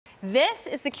This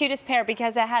is the cutest pair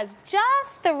because it has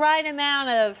just the right amount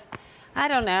of, I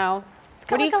don't know.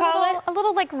 What do you call it? A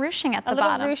little like ruching at the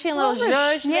bottom. A little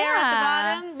zhuzh there at the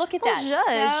bottom. Look at that.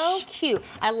 Zhuzh. So cute.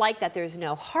 I like that there's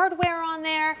no hardware on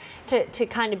there to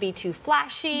kind of be too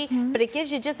flashy, but it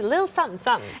gives you just a little something,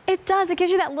 something. It does. It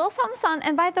gives you that little something, something.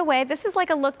 And by the way, this is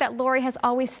like a look that Lori has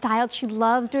always styled. She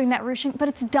loves doing that ruching, but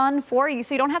it's done for you,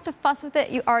 so you don't have to fuss with it.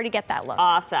 You already get that look.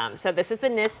 Awesome. So this is the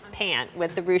knit pant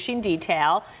with the ruching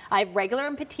detail. I have regular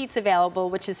and petites available,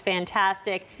 which is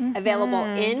fantastic. Available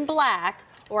in black,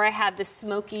 or I have the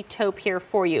smoky taupe here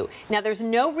for you. Now, there's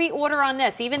no reorder on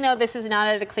this, even though this is not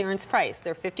at a clearance price.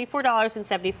 They're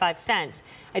 $54.75.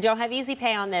 I don't have Easy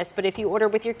Pay on this, but if you order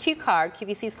with your Q card,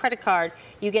 QVC's credit card,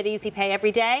 you get Easy Pay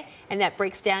every day, and that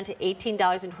breaks down to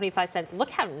 $18.25.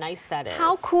 Look how nice that is.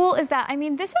 How cool is that? I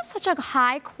mean, this is such a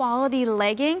high-quality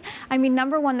legging. I mean,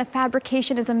 number one, the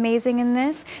fabrication is amazing in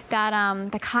this, that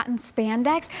the cotton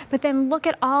spandex, but then look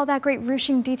at all that great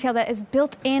ruching detail that is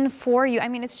built in for you. I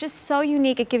mean, it's just so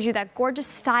unique. It gives you that gorgeous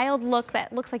styled look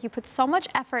that looks like you put so much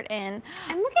effort in.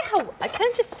 And look at how, can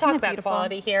I just talk about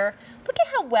quality here? Look at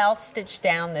how well stitched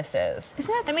down this is.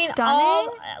 Isn't that stunning? stunning?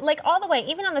 All the way,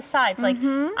 even on the sides. Like,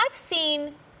 I've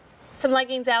seen some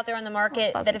leggings out there on the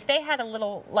market that if they had a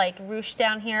little like ruche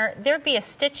down here, there'd be a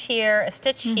stitch here, a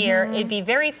stitch here. It'd be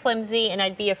very flimsy, and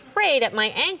I'd be afraid at my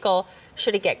ankle,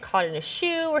 should it get caught in a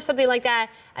shoe or something like that,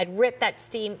 I'd rip that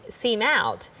seam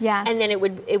out. Yes. And then it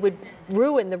would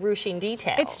ruin the ruching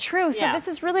detail. It's true. So this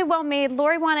is really well made.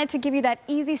 Lori wanted to give you that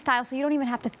easy style so you don't even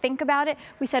have to think about it.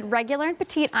 We said regular and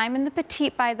petite. I'm in the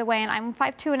petite, by the way, and I'm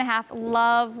 5'2½".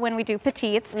 Love when we do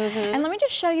petites. And let me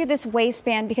just show you this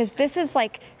waistband, because this is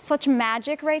like such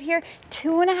magic right here.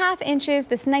 2.5 inches,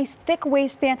 this nice thick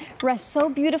waistband rests so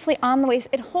beautifully on the waist.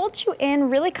 It holds you in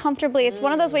really comfortably. It's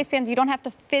one of those waistbands you don't have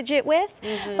to fidget with,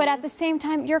 but at the same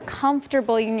time, you're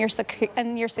comfortable and you're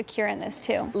secure in this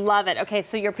too. Love it. Okay,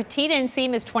 so your petite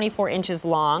inseam is 24 inches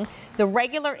long. The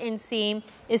regular inseam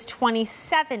is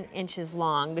 27 inches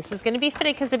long. This is going to be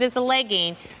fitted because it is a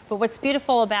legging, but what's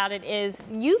beautiful about it is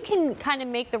you can kind of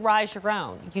make the rise your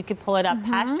own. You can pull it up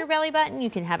past your belly button, you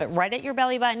can have it right at your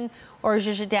belly button, or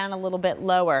zhuzh it down a little bit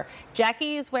lower.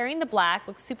 Jackie is wearing the black,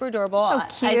 looks super adorable. So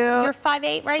cute. You're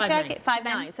 5'8", right, 5'9". Jackie?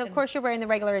 5'9". So of course you're wearing the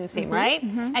regular inseam, right?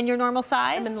 And your normal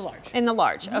size? I'm in the large. In the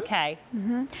large, okay.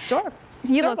 Adorable.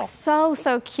 You look so,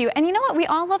 so cute. And you know what? We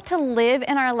all love to live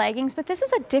in our leggings, but this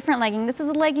is a different legging. This is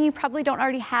a legging you probably don't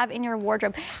already have in your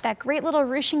wardrobe. That great little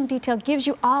ruching detail gives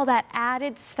you all that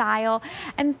added style.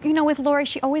 And you know, with Lori,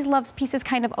 she always loves pieces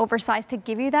kind of oversized to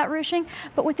give you that ruching,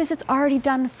 but with this, it's already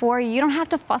done for you. You don't have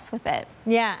to fuss with it.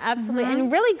 Yeah, absolutely.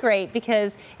 And really great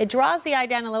because it draws the eye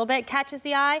down a little bit, catches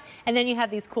the eye, and then you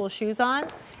have these cool shoes on.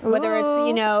 Whether it's,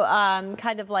 you know,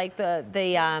 kind of like the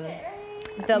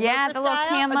the little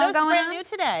camo those going brand on? new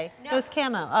today. No. Those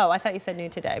camo. Oh, I thought you said new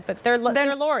today, but they're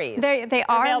Lori's. They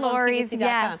are Lori's.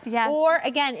 Yes, yes. Or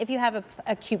again, if you have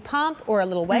a cute pump or a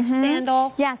little wedge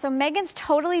sandal. Yeah. So Megan's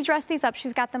totally dressed these up.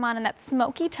 She's got them on in that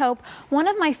smoky taupe. One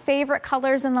of my favorite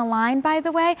colors in the line, by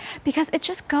the way, because it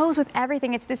just goes with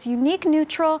everything. It's this unique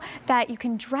neutral that you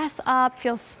can dress up.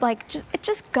 Feels like it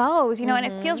just goes, you know, and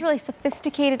it feels really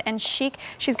sophisticated and chic.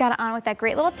 She's got it on with that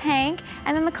great little tank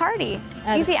and then the cardi.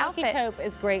 Easy outfit. The taupe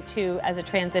is great too as a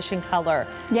transition color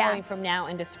going from now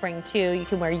into spring too. You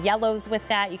can wear yellows with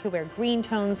that. You can wear green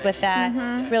tones with that.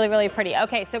 Really, really pretty.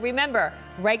 Okay, so remember,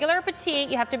 regular or petite,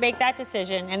 you have to make that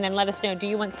decision and then let us know, do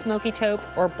you want smoky taupe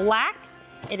or black?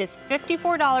 It is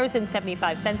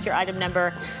 $54.75. Your item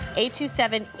number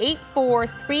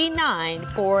 827-8439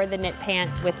 for the knit pant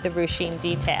with the ruching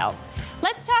detail.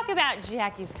 Let's talk about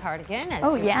Jackie's cardigan.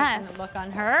 As yes. Look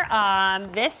on her.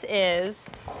 This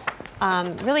is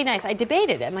really nice. I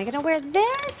debated, am I going to wear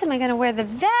this? Am I going to wear the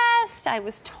vest? I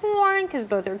was torn because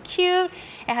both are cute.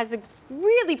 It has a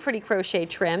really pretty crochet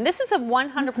trim. This is a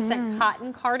 100%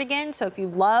 cotton cardigan, so if you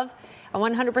love a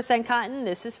 100% cotton,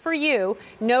 this is for you.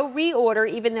 No reorder,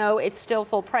 even though it's still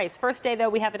full price. First day, though,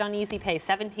 we have it on Easy Pay,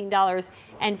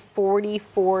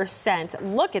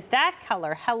 $17.44. Look at that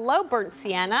color. Hello, burnt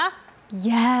sienna.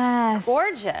 Yes.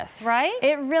 Gorgeous, right?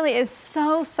 It really is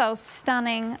so, so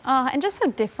stunning and just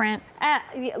so different.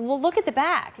 Well, look at the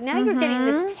back. Now you're getting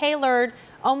this tailored,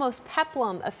 almost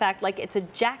peplum effect, like it's a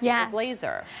jacket or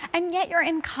blazer. And yet you're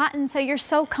in cotton, so you're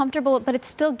so comfortable, but it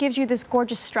still gives you this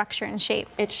gorgeous structure and shape.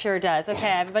 It sure does. Okay,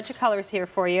 I have a bunch of colors here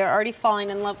for you. Already falling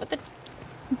in love with the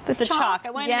The chalk.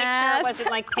 I wanted to make sure it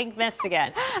wasn't like pink mist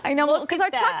again. I know, because our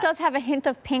chalk does have a hint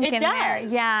of pink in there. It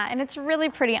does. Yeah, and it's really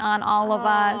pretty on all of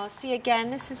us. See,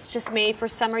 again, this is just made for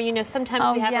summer. You know,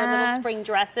 sometimes we have our little spring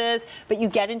dresses, but you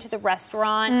get into the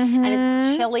restaurant and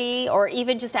it's chilly, or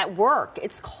even just at work,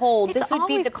 it's cold. This would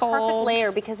be the perfect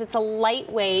layer because it's a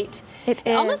lightweight. It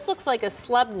almost looks like a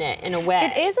slub knit in a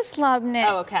way. It is a slub knit.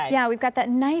 Oh, okay. Yeah, we've got that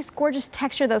nice, gorgeous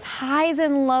texture, those highs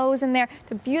and lows in there,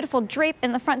 the beautiful drape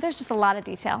in the front. There's just a lot of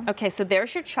detail. Okay, so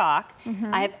there's your chalk.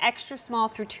 I have extra small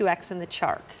through 2X in the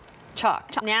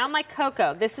chalk. Now my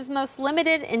cocoa. This is most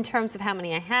limited in terms of how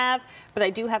many I have, but I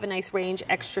do have a nice range,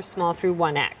 extra small through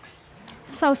 1X.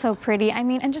 So pretty. I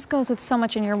mean, and just goes with so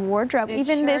much in your wardrobe.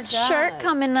 Even this shirt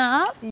coming up.